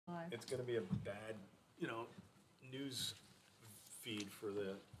it's gonna be a bad, news feed for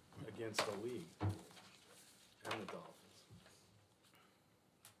against the league and the Dolphins.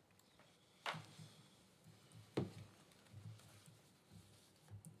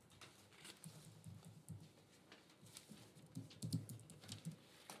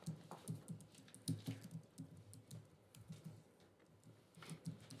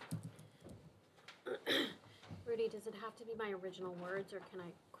 Rudy, does it have to be my original words, or can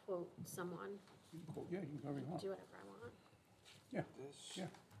I quote someone? Yeah, you can go wherever you want. Do whatever I want. Yeah, This, yeah.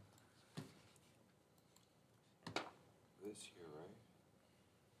 this here, right?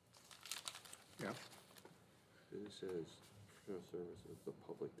 Yeah, This says professional service of the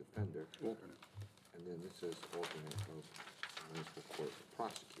public defender, alternate. and then this says alternate of municipal court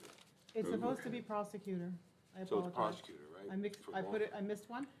prosecutor. It's supposed to be prosecutor. I So it's apologize. prosecutor, right? For both? I missed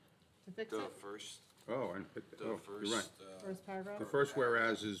one to fix The it. first, Oh, and, the oh, you're right. first, First paragraph. The first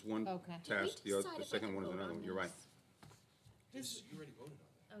whereas is one Okay. task, Did we the decide if I second can one is vote another on one, you're right. this? you already voted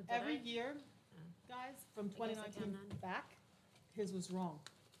on Oh, did Every I? year, guys, from I guess I 2019 can then. back, his was wrong.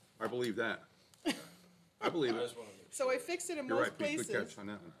 I believe that. I believe that. I it. just wanna make So I fixed it in You're most right, Pete, good places. catch on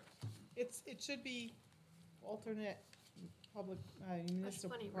that one. It should be alternate public,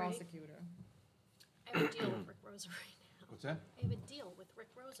 municipal funny, right? prosecutor. I have a deal with Rick Rosa right now. What's that? I have a deal with Rick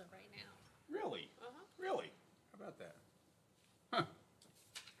Rosa right now. Really? Uh-huh. Really? How about that? Huh.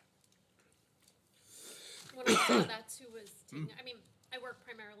 When I saw that's who was taking, I mean, I work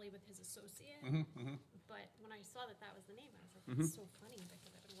primarily with his associate, but when I saw that that was the name, I was like, that's so funny, because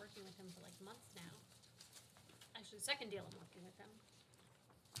I've been working with him for like months now. Actually, the second deal I'm working with him.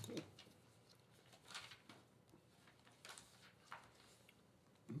 Cool.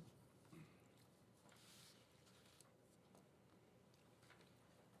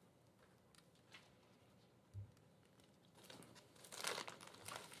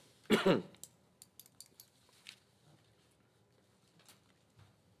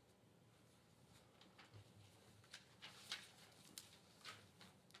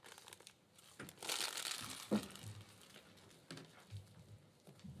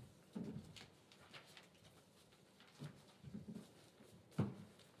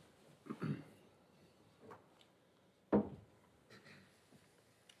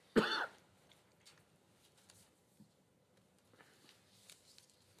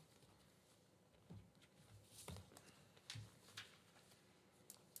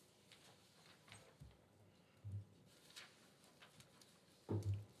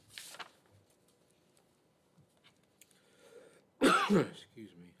 it. Excuse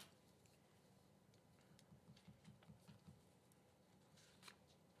me.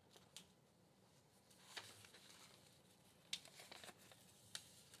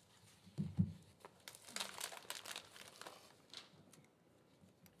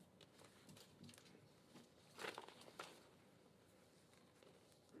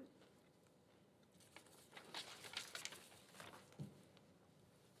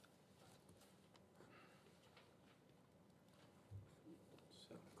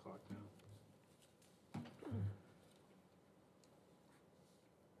 $7 now.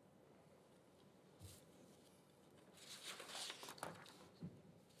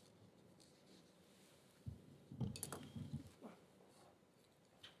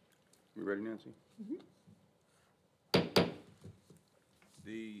 You ready, Nancy?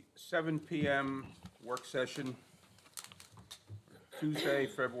 The 7 PM work session, Tuesday,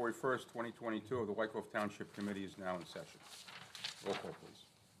 February 1st, 2022, of the Wyckoff Township Committee is now in session. Roll call, please.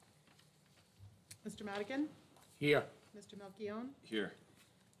 Mr. Madigan? Here. Mr. Melchiong? Here.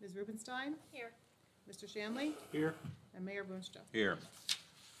 Ms. Rubenstein? Here. Mr. Shanley? Here. And Mayor Boonstra. Here.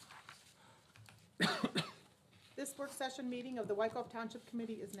 This work session meeting of the Wyckoff Township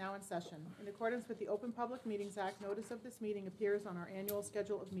Committee is now in session. In accordance with the Open Public Meetings Act, notice of this meeting appears on our annual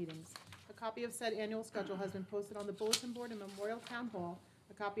schedule of meetings. A copy of said annual schedule has been posted on the bulletin board in Memorial Town Hall.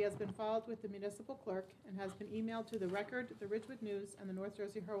 A copy has been filed with the municipal clerk and has been emailed to the Record, the Ridgewood News, and the North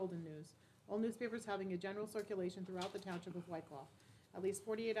Jersey Herald and News, all newspapers having a general circulation throughout the Township of Wyckoff. At least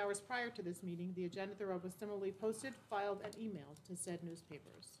 48 hours prior to this meeting, the agenda thereof was similarly posted, filed, and emailed to said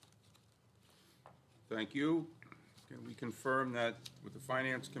newspapers. Thank you. Can we confirm that with the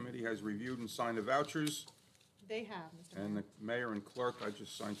Finance Committee has reviewed and signed the vouchers? They have, Mr. Mayor. And the mayor and clerk, I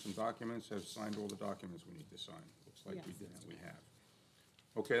just signed some documents, have signed all the documents we need to sign. Looks like we Yes, did, that's and we have.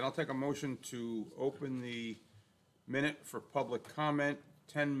 Okay, and I'll take a motion to open the minute for public comment,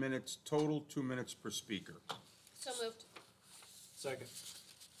 10 minutes total, 2 minutes per speaker. So moved. Second.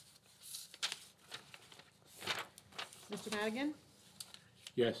 Mr. Madigan?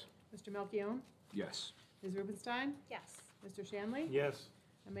 Yes. Mr. Melchiong? Yes. Ms. Rubenstein? Yes. Mr. Shanley? Yes.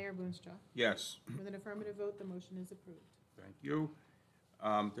 And Mayor Boonstra. Yes. With an affirmative vote, the motion is approved. Thank you.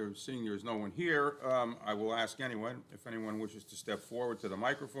 Seeing there's no one here, I will ask anyone, if anyone wishes to step forward to the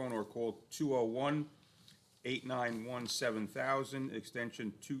microphone or call 201-891-7000,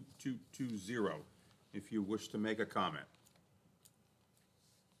 extension 2220, if you wish to make a comment.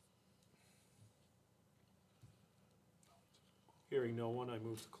 Hearing no one, I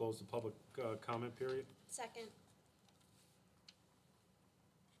move to close the public comment period. Second.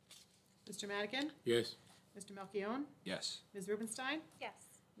 Mr. Madigan? Yes. Mr. Melchiong? Yes. Ms. Rubenstein? Yes.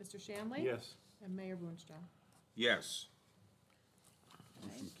 Mr. Shanley? Yes. And Mayor Boonstra. Yes.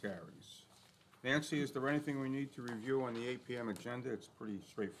 Motion carries. Nancy, is there anything we need to review on the 8 PM agenda? It's pretty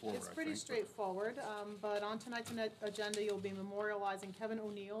straightforward, I It's think. pretty straightforward, but on tonight's agenda, you'll be memorializing Kevin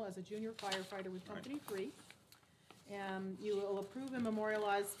O'Neill as a junior firefighter with Company 3. And you will approve and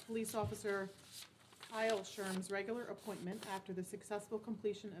memorialize Police Officer Kyle Sherm's regular appointment after the successful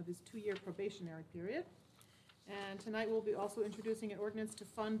completion of his 2-year probationary period. And tonight we'll be also introducing an ordinance to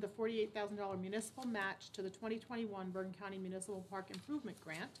fund the $48,000 municipal match to the 2021 Bergen County Municipal Park Improvement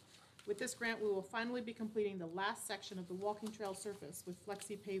Grant. With this grant, we will finally be completing the last section of the walking trail surface with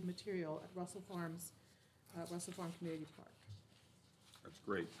flexi-paved material at Russell Farm Community Park. That's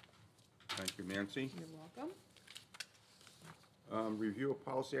great. Thank you, Nancy. You're welcome. Review of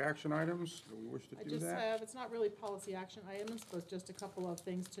policy action items. Do we wish to I do just that? have, it's not really policy action items, but just a couple of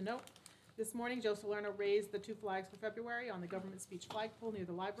things to note. This morning, Joe Salerno raised the 2 flags for February on the government speech flagpole near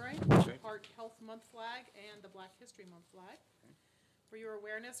the library, Okay. the Heart Health Month flag and the Black History Month flag. For your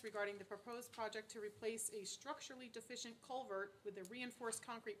awareness regarding the proposed project to replace a structurally deficient culvert with a reinforced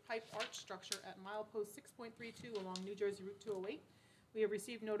concrete pipe arch structure at milepost 6.32 along New Jersey Route 208, we have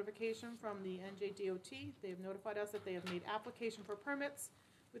received notification from the NJDOT. They have notified us that they have made application for permits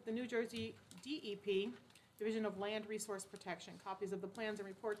with the New Jersey DEP, Division of Land Resource Protection. Copies of the plans and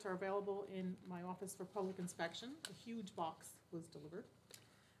reports are available in my office for public inspection. A huge box was delivered,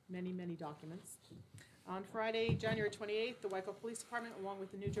 many, many documents. On Friday, January 28th, the Wykoff Police Department, along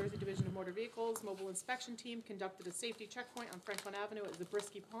with the New Jersey Division of Motor Vehicles Mobile Inspection Team, conducted a safety checkpoint on Franklin Avenue at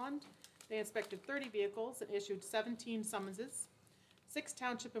Zabriskie Pond. They inspected 30 vehicles and issued 17 summonses. 6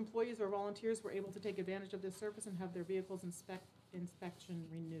 township employees or volunteers were able to take advantage of this service and have their vehicles inspection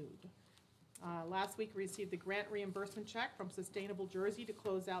renewed. Last week, we received the grant reimbursement check from Sustainable Jersey to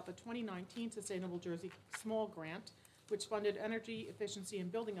close out the 2019 Sustainable Jersey Small Grant, which funded energy efficiency and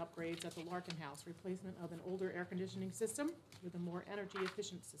building upgrades at the Larkin House, replacement of an older air conditioning system with a more energy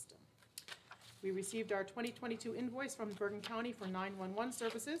efficient system. We received our 2022 invoice from Bergen County for 911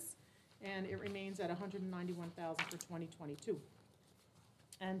 services, and it remains at $191,000 for 2022.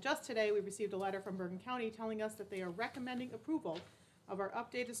 And just today, we received a letter from Bergen County telling us that they are recommending approval of our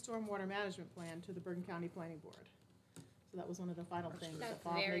updated stormwater management plan to the Bergen County Planning Board. So that was one of the final things That's that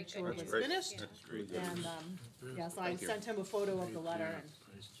Bob very made sure good was That's great. finished. That's really good. And, yes, I Thank you. sent him a photo of the letter, and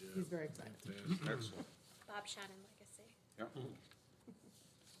he's very excited. Excellent. Bob Shannon legacy. Yeah.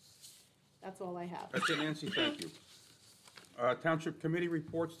 That's all I have. That's it, Nancy, thank you. Township committee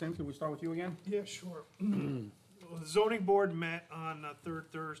reports, Tim, can we start with you again? Yeah, sure. Well, the zoning board met on the 3rd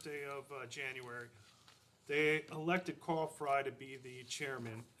Thursday of January. They elected Carl Fry to be the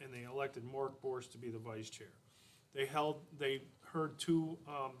chairman, and they elected Mark Borst to be the vice chair. They heard 2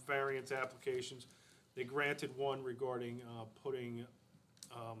 variance applications. They granted one regarding putting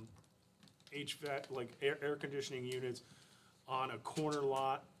HVAC, like air conditioning units on a corner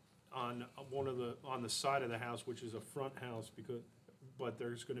lot on on the side of the house, which is a front house, but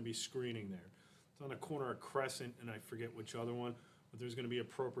there's gonna be screening there. It's on the corner of Crescent, and I forget which other one, but there's gonna be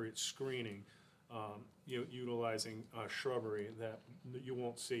appropriate screening, utilizing shrubbery that you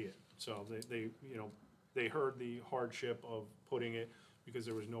won't see it. So they heard the hardship of putting it, because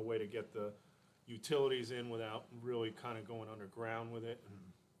there was no way to get the utilities in without really kind of going underground with it. And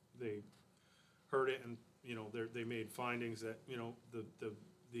they heard it, and, they made findings that,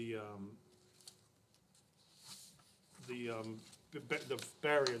 the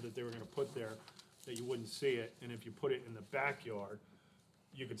barrier that they were gonna put there, that you wouldn't see it, and if you put it in the backyard,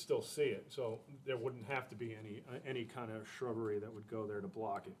 you could still see it, so there wouldn't have to be any kind of shrubbery that would go there to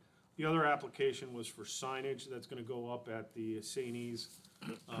block it. The other application was for signage that's gonna go up at the St. E's,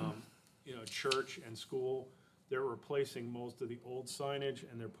 church and school. They're replacing most of the old signage,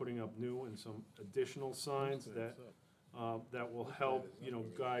 and they're putting up new and some additional signs that will help,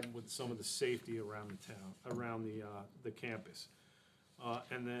 guide with some of the safety around the town, around the campus.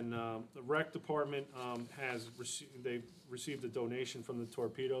 And then the rec department they've received a donation from the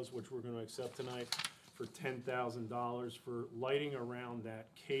Torpedoes, which we're gonna accept tonight, for $10,000 for lighting around that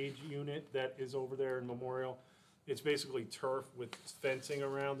cage unit that is over there in Memorial. It's basically turf with fencing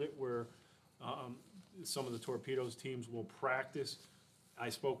around it where some of the Torpedoes teams will practice. I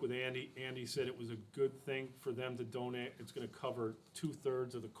spoke with Andy. Andy said it was a good thing for them to donate. It's gonna cover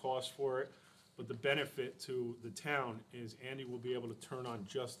 2/3 of the cost for it. But the benefit to the town is Andy will be able to turn on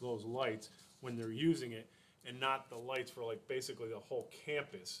just those lights when they're using it and not the lights for like basically the whole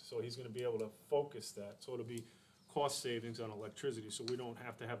campus. So he's gonna be able to focus that. So it'll be cost savings on electricity, so we don't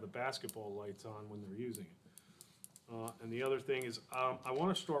have to have the basketball lights on when they're using it. And the other thing is, I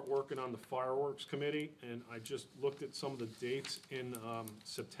wanna start working on the fireworks committee, and I just looked at some of the dates in,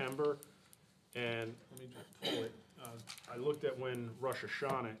 September. And let me just pull it, I looked at when Rosh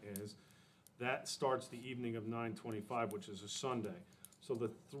Hashanah is. That starts the evening of 9/25, which is a Sunday. So the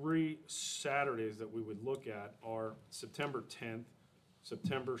 3 Saturdays that we would look at are September 10th,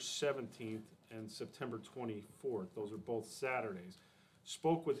 September 17th, and September 24th. Those are both Saturdays.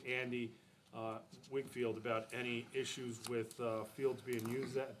 Spoke with Andy Wigfield about any issues with fields being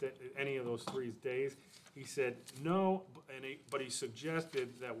used any of those 3 days. He said no, but he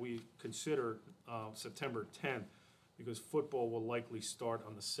suggested that we consider September 10th because football will likely start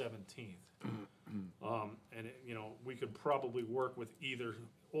on the 17th. We could probably work with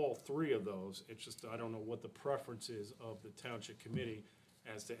all 3 of those. It's just, I don't know what the preference is of the township committee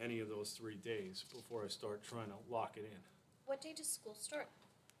as to any of those 3 days before I start trying to lock it in. What day does school start?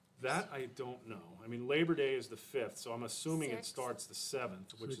 That I don't know. I mean, Labor Day is the 5th, so I'm assuming it 6th? starts the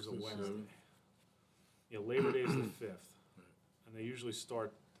 7th, which is a 6th or Wednesday. 7th. Yeah, Labor Day is the 5th. And they usually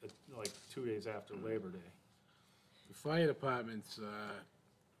start at, like 2 days after Labor Day. The fire department's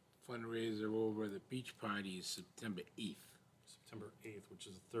fundraiser over the beach party is September 8th. September 8th, which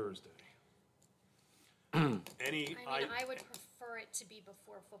is a Thursday. I would prefer it to be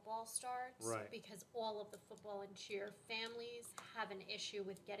before football starts. Right. Because all of the football and cheer families have an issue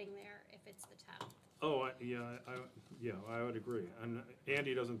with getting there if it's the 10th. Oh, I would agree. And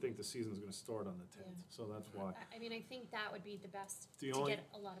Andy doesn't think the season's gonna start on the 10th, Yeah. so that's why. I think that would be the best The to only- get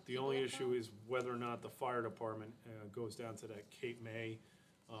a lot of The people only involved. issue is whether or not the fire department goes down to that Cape May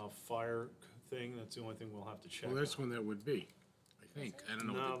fire thing. That's the only thing we'll have to check. Well, that's on. when that would be, I think. I don't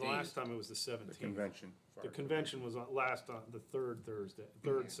know No, what the the date last is. time it was the The 17th. convention. The convention was on the third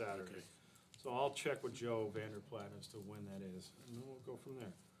Saturday. Okay. So I'll check with Joe Vanderplat as to when that is, and then we'll go from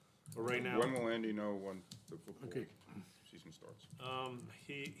there. But right now, When will Andy know when the football Okay. season starts?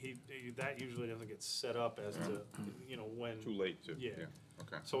 that usually doesn't get set up as to, when. Too late to, Yeah. yeah,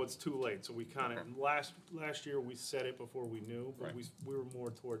 okay. So it's too late, so we kind of, last year, we set it before we knew, but Right. we were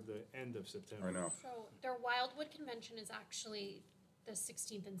more toward the end of September. I know. So their Wildwood convention is actually the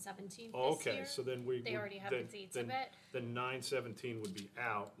 16th and 17th Oh, this okay, year. so then They already have the dates of it. Then 9/17 would be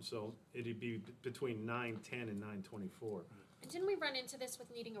out, so it'd be between 9/10 and 9/24. And didn't we run into this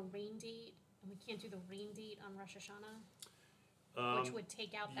with needing a rain date, and we can't do the rain date on Rosh Hashanah, which would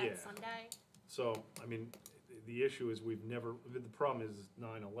take out yeah. that Sunday? So, I mean, the issue is the problem is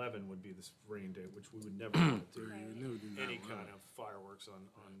 9/11 would be this rain date, which we would never want to do You never do that any one. kind of fireworks on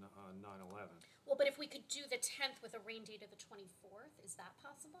 9/11. Well, but if we could do the 10th with a rain date of the 24th, is that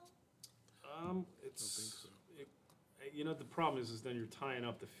possible? It's, the problem is then you're tying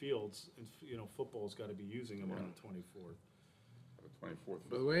up the fields, and, football's gotta be using them on the 24th. The 24th.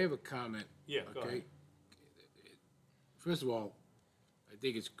 By the way, I have a comment. Yeah, go Okay. ahead. First of all, I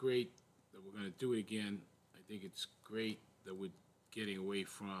think it's great that we're gonna do it again. I think it's great that we're getting away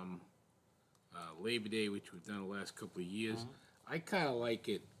from Labor Day, which we've done the last couple of years. I kinda like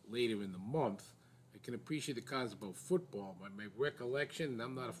it later in the month. I can appreciate the concept of football, but my recollection, and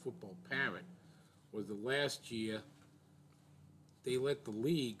I'm not a football parent, was the last year, they let the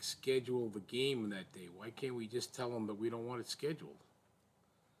league schedule the game on that day. Why can't we just tell them that we don't want it scheduled?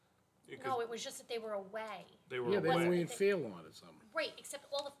 No, it was just that they were away. They were Yeah, they away. were in Fairlawn or something. Right, except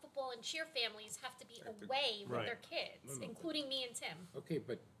all the football and cheer families have to be away with Right. their kids, including me and Tim. Okay,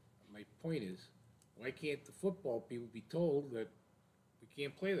 but my point is, why can't the football people be told that we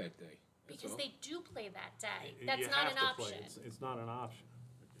can't play that day? That's Because all. they do play that day. You That's not have an to play. option. It's not an option.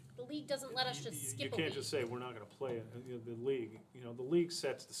 The league doesn't let us just You skip a can't week. just say, we're not gonna play it. The league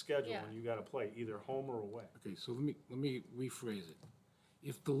sets the schedule, Yeah. and you gotta play either home or away. Okay, so let me rephrase it.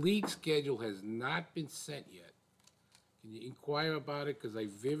 If the league schedule has not been sent yet, can you inquire about it? Because I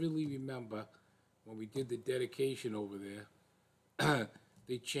vividly remember when we did the dedication over there,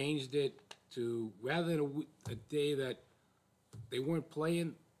 they changed it to, rather than a day that they weren't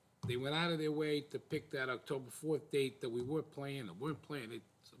playing, they went out of their way to pick that October 4th date that we were playing or weren't playing. I'm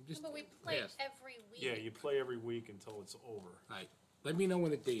just But we play past. every week. Yeah, you play every week until it's over. All right, let me know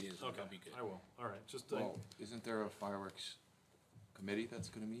when the date is, and Okay, that'll be good. I will. All right, just, Well, isn't there a fireworks committee that's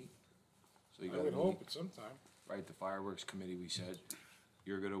gonna meet? So you I gotta would meet, hope at some time. right? The fireworks committee, we said,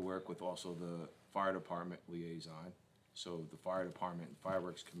 you're gonna work with also the fire department liaison. So the fire department and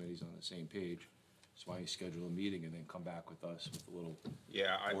fireworks committee's on the same page. That's why you schedule a meeting and then come back with us with a little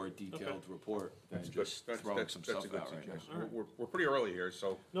Yeah, more detailed report than that's good. just That's- throwing that's- some that's a stuff good out right now. suggestion. We're pretty early here,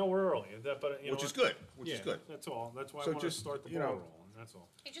 so, No, we're early, but, you know. which is what? good, which is Yeah, good. That's all, that's why I So wanna just, start the you ball know- rolling, that's all.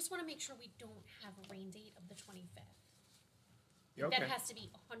 I just wanna make sure we don't have a rain date of the 25th. Yeah, That okay. has to be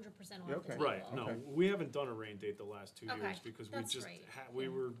 100% Yeah, off the okay. table. Right, no, Okay. we haven't done a rain date the last 2 Okay, years because we that's just, right, we yeah.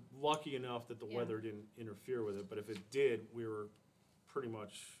 were lucky enough that the Yeah. weather didn't interfere with it, but if it did, we were pretty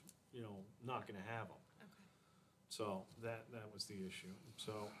much, you know, not gonna have them. Okay. So that was the issue.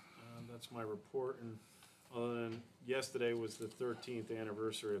 So, that's my report, and other than yesterday was the 13th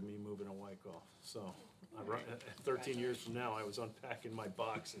anniversary of me moving to Wykoff. So, 13 years from now, I was unpacking my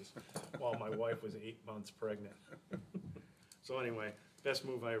boxes while my wife was 8 months pregnant. So anyway, best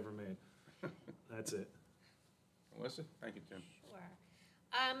move I ever made. That's it. Melissa? Thank you, Tim.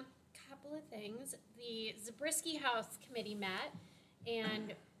 Sure. Couple of things. The Zabriskie House Committee met,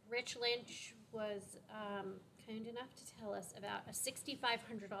 and Rich Lynch was kind enough to tell us about a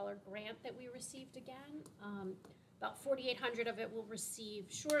 $6,500 grant that we received again. About 4,800 of it we'll receive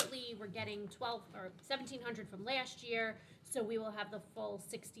shortly. We're getting 12 or 1,700 from last year, so we will have the full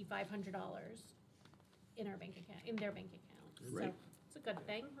 $6,500 in our bank account, in their bank account. Great. So it's a good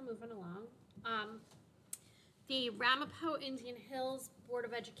thing. We're moving along. The Ramapo Indian Hills Board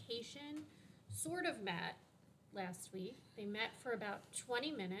of Education sort of met last week. They met for about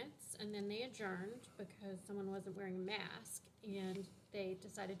 20 minutes and then they adjourned because someone wasn't wearing a mask, and they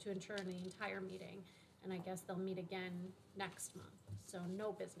decided to adjourn the entire meeting. And I guess they'll meet again next month. So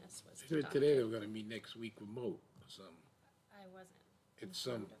no business was I heard conducted. today they were gonna meet next week remote or something. I wasn't It's,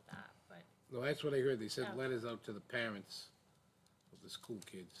 informed of that, but No, that's what I heard. They sent Oh. letters out to the parents of the school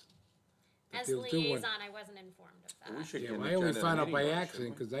kids. That as they'll do one. liaison, I wasn't informed of We that. should Yeah, get an well, I only agenda found out meeting by notice, accident, shouldn't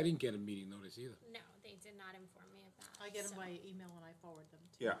we? because I didn't get a meeting notice either. No, they did not inform me of that. I get them so- by email and I forward them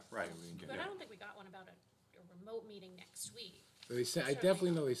to. Yeah, right. But I don't think we got one about a remote meeting next week, So they sent, I Certainly.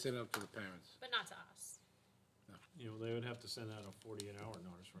 definitely know they sent it out to the parents. but not to us. You know, they would have to send out a 48-hour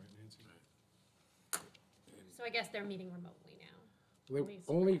notice, right, Nancy? So I guess they're meeting remotely now. Well, Please.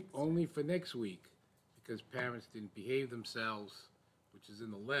 only for next week, because parents didn't behave themselves, which is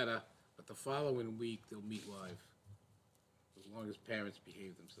in the letter, but the following week, they'll meet live. As long as parents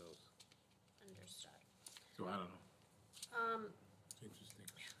behave themselves. Understood. So I don't know. It's interesting.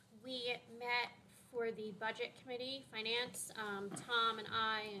 We met for the budget committee, finance, Tom and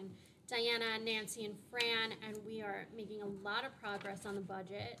I and Diana and Nancy and Fran, and we are making a lot of progress on the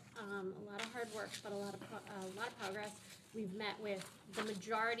budget. A lot of hard work, but a lot of progress. We've met with the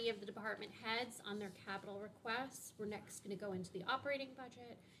majority of the department heads on their capital requests. We're next gonna go into the operating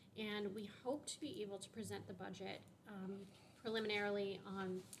budget, and we hope to be able to present the budget, preliminarily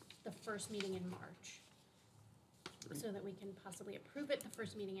on the first meeting in March, so that we can possibly approve it the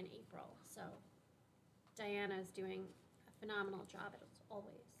first meeting in April. So Diana is doing a phenomenal job, as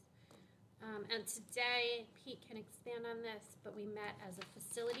always. And today, Pete can expand on this, but we met as a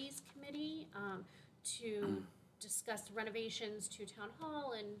facilities committee to discuss renovations to town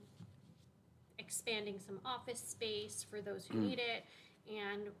hall and expanding some office space for those who need it,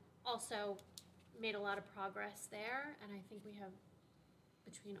 and also made a lot of progress there. And I think we have,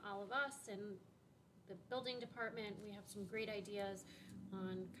 between all of us and the building department, we have some great ideas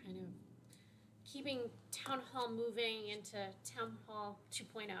on kind of keeping town hall moving into town hall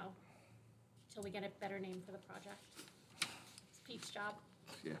 2.0 till we get a better name for the project. It's Pete's job.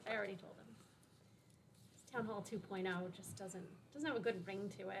 Yeah. I already told him. Town hall 2.0 just doesn't have a good ring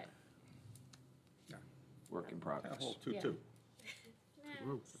to it. Work in Town progress. Hall Yeah. 2-2,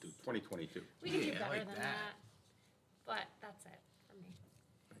 Nah, 2022. we can do Yeah, I better like than that. that. But that's it for me.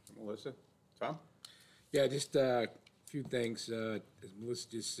 Thank you, Melissa. Tom? Yeah, just a few things. As Melissa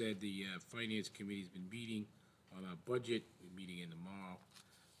just said, the Finance Committee's been meeting on our budget. We're meeting in tomorrow.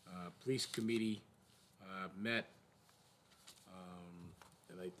 Police Committee met,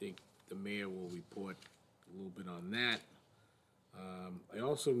 and I think the mayor will report a little bit on that. I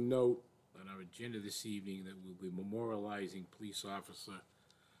also note on our agenda this evening that we'll be memorializing police officer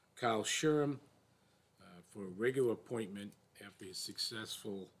Kyle Sherm for a regular appointment after his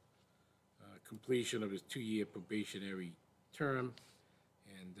successful completion of his 2-year probationary term.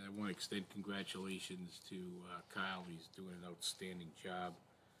 And I want to extend congratulations to Kyle. He's doing an outstanding job,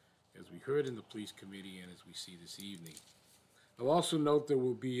 as we heard in the police committee and as we see this evening. I'll also note that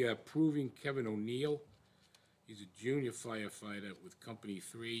we'll be approving Kevin O'Neill. He's a junior firefighter with Company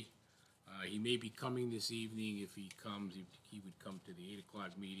 3. He may be coming this evening. If he comes, he would come to the 8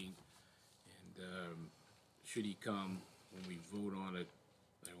 o'clock meeting. And should he come, when we vote on it,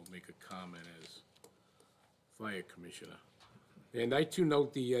 I will make a comment as fire commissioner. And I too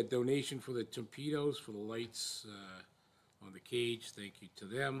note the donation for the torpedoes, for the lights on the cage. Thank you to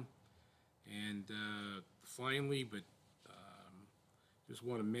them. And finally, but just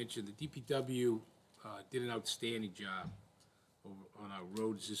want to mention, the DPW did an outstanding job over on our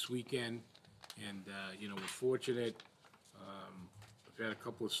roads this weekend. And, you know, we're fortunate. We've had a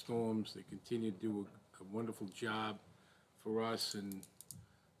couple of storms. They continue to do a wonderful job for us. And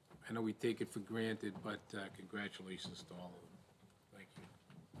I know we take it for granted, but congratulations to all of them. Thank you.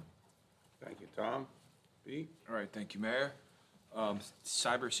 Thank you, Tom. Pete? All right, thank you, Mayor.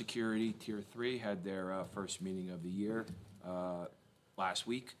 Cybersecurity Tier 3 had their first meeting of the year last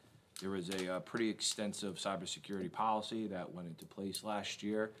week. There was a pretty extensive cybersecurity policy that went into place last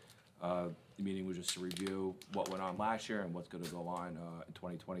year. The meeting was just to review what went on last year and what's going to go on in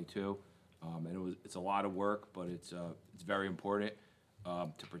 2022. And it's a lot of work, but it's very important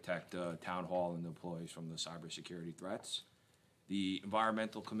to protect Town Hall and the employees from the cybersecurity threats. The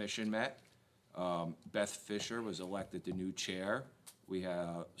Environmental Commission met. Beth Fisher was elected the new chair. We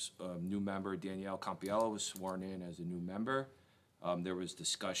have a new member, Danielle Campiello, was sworn in as a new member. There was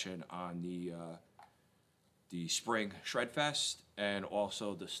discussion on the spring Shred Fest and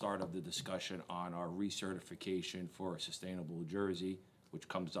also the start of the discussion on our recertification for a sustainable Jersey, which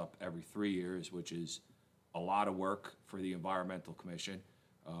comes up every 3 years, which is a lot of work for the Environmental Commission.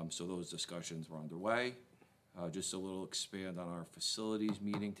 So those discussions were underway. Just a little expand on our facilities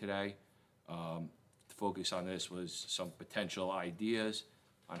meeting today. The focus on this was some potential ideas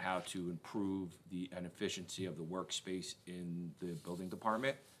on how to improve the efficiency of the workspace in the building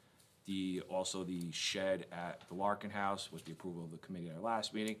department. Also the shed at the Larkin House with the approval of the committee at our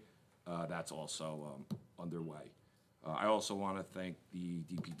last meeting, that's also underway. I also want to thank the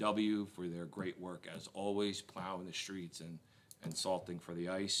DPW for their great work as always, plowing the streets and salting for the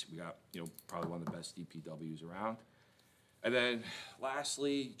ice. We got, you know, probably one of the best DPWs around. And then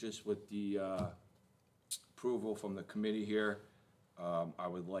lastly, just with the approval from the committee here, I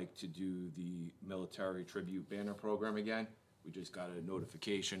would like to do the military tribute banner program again. We just got a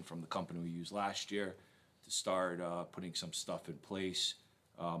notification from the company we used last year to start putting some stuff in place.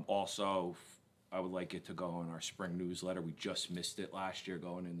 Also, I would like it to go in our spring newsletter. We just missed it last year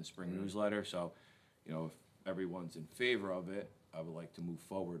going in the spring newsletter. So, you know, if everyone's in favor of it, I would like to move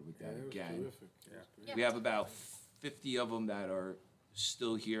forward with that again. Yeah. We have about 50 of them that are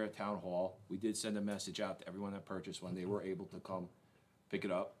still here at Town Hall. We did send a message out to everyone that purchased one. They were able to come pick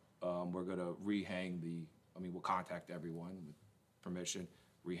it up. We're gonna rehang we'll contact everyone with permission,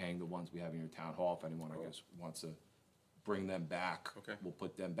 rehang the ones we have in your Town Hall. If anyone, I guess, wants to bring them back, Okay. we'll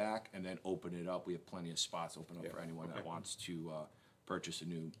put them back and then open it up. We have plenty of spots open up for anyone that wants to purchase a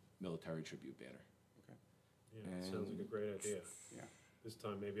new military tribute banner. Yeah, it sounds like a great idea. Yeah. This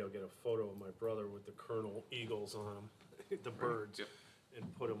time maybe I'll get a photo of my brother with the Colonel Eagles on him, the birds, Yep.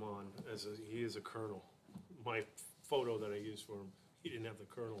 and put him on he is a colonel. My photo that I used for him, he didn't have the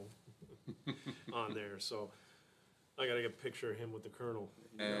colonel on there, so I gotta get a picture of him with the colonel.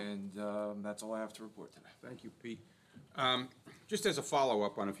 And that's all I have to report today. Thank you, Pete. Just as a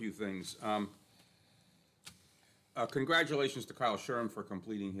follow-up on a few things, congratulations to Kyle Sherm for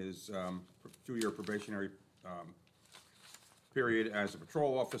completing his 2-year probationary period as a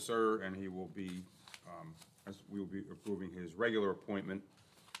patrol officer, and he will be, as we will be approving his regular appointment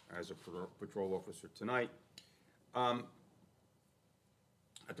as a patrol officer tonight.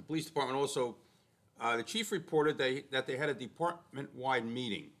 At the police department also, the chief reported that they had a department-wide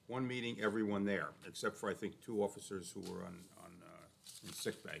meeting, one meeting, everyone there, except for, I think, 2 officers who were in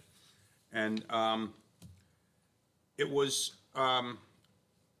sick bay. And it was a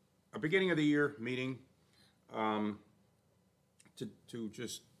beginning of the year meeting to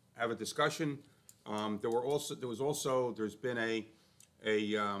just have a discussion. There's been a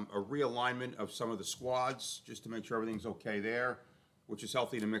realignment of some of the squads, just to make sure everything's okay there, which is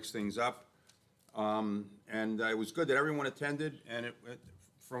healthy to mix things up. And it was good that everyone attended, and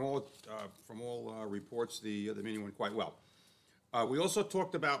from all reports, the meeting went quite well. We also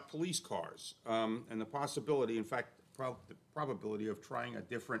talked about police cars and the possibility, in fact, the probability of trying a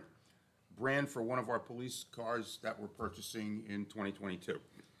different brand for one of our police cars that we're purchasing in 2022.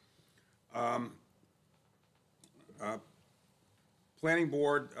 Planning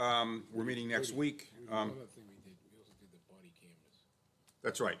board, we're meeting next week. One other thing we did, we also did the body cameras.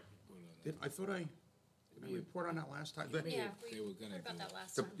 That's right. Put it on I thought I report on that last time? that. Yeah, They were gonna heard about do that it.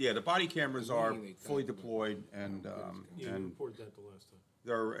 last time. Yeah, the body cameras are Meeting they fully talked about. deployed and, Yeah, you reported that the last time.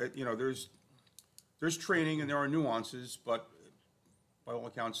 there, you know, there's training and there are nuances, but by all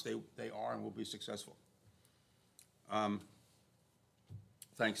accounts, they are and will be successful.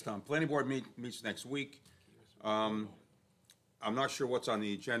 Thanks, Tom. Planning Board meets next week. I'm not sure what's on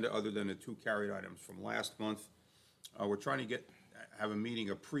the agenda other than the two carried items from last month. We're trying to have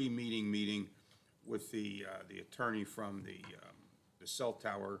a pre-meeting meeting with the attorney from the cell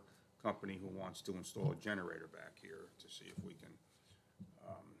tower company who wants to install a generator back here to see if we can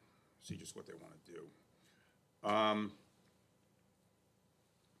see just what they want to do.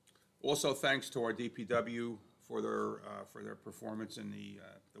 Also, thanks to our DPW for their performance in the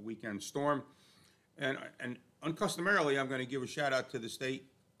weekend storm. And uncustomarily, I'm going to give a shout out to the state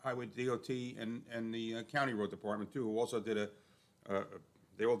highway DOT and the county road department too, who also did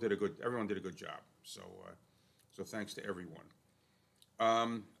everyone did a good job. So thanks to everyone.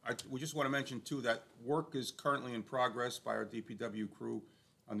 We just want to mention too that work is currently in progress by our DPW crew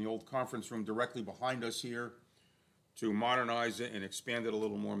on the old conference room directly behind us here to modernize it and expand it a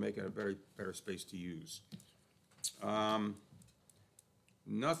little more, make it a better space to use.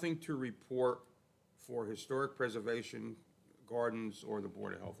 Nothing to report for historic preservation, gardens, or the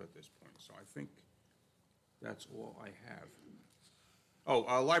Board of Health at this point. So I think that's all I have. Oh,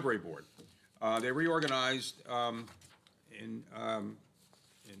 Library Board. They reorganized in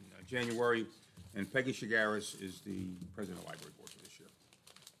January, and Peggy Shigaris is the president of the Library Board for this year.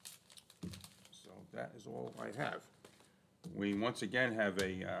 So that is all I have. We once again have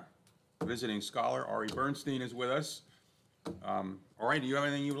a visiting scholar. Ari Bernstein is with us. Ari, do you have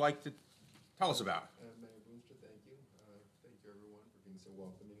anything you'd like to tell us about? Mayor Boonstra, thank you. Thank you, everyone, for being so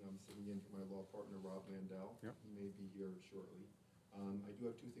welcoming. I'm sitting in for my law partner, Rob Mandel. Yep. He may be here shortly. I do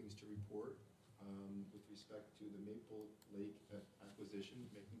have two things to report. With respect to the Maple Lake acquisition,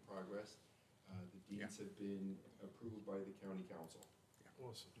 making progress. The deeds have been approved by the county council.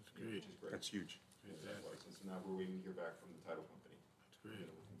 Awesome. Which is great. That's huge. Congratulations. So now we're waiting to hear back from the title company. That's great. And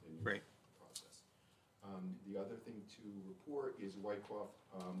it will continue Great. the process. The other thing to report is Wyckoff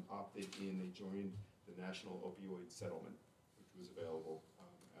opted in. They joined the National Opioid Settlement, which was available.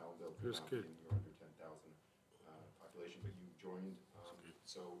 Allendale, That's good. and you're under 10,000 population, but you joined.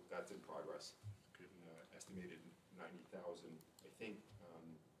 So that's in progress. Estimated 90,000, I think,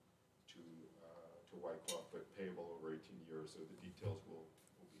 to Wyckoff, but payable over 18 years. So the details will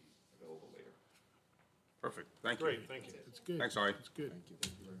be available later. Perfect. Thank you. Great, thank you. That's good. Thanks, Ari. That's good. Thank you.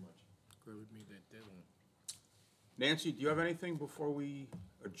 Thank you very much. Glad we made that deadline. Nancy, do you have anything before we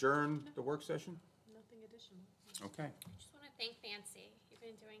adjourn the work session? Nothing additional. Okay. I just want to thank Nancy. You've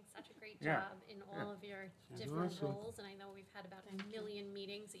been doing such a great Yeah. job in all of your different awesome. roles, and I know we've had about a million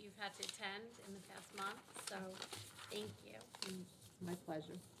meetings that you've had to attend in the past month, so thank you. My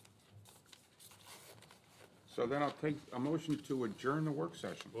pleasure. So then I'll take a motion to adjourn the work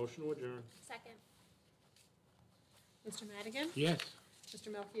session. Motion to adjourn. Second. Mr. Madigan? Yes. Mr.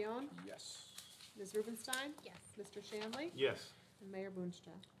 Melchiong? Yes. Ms. Rubenstein? Yes. Mr. Shanley? Yes. And Mayor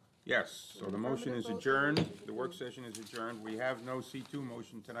Boonstra. Yes, so the motion is adjourned, the work session is adjourned. We have no C2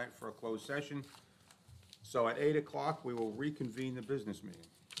 motion tonight for a closed session. So at 8 o'clock, we will reconvene the business meeting.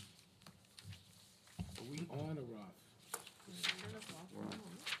 Are we on or off? We're on.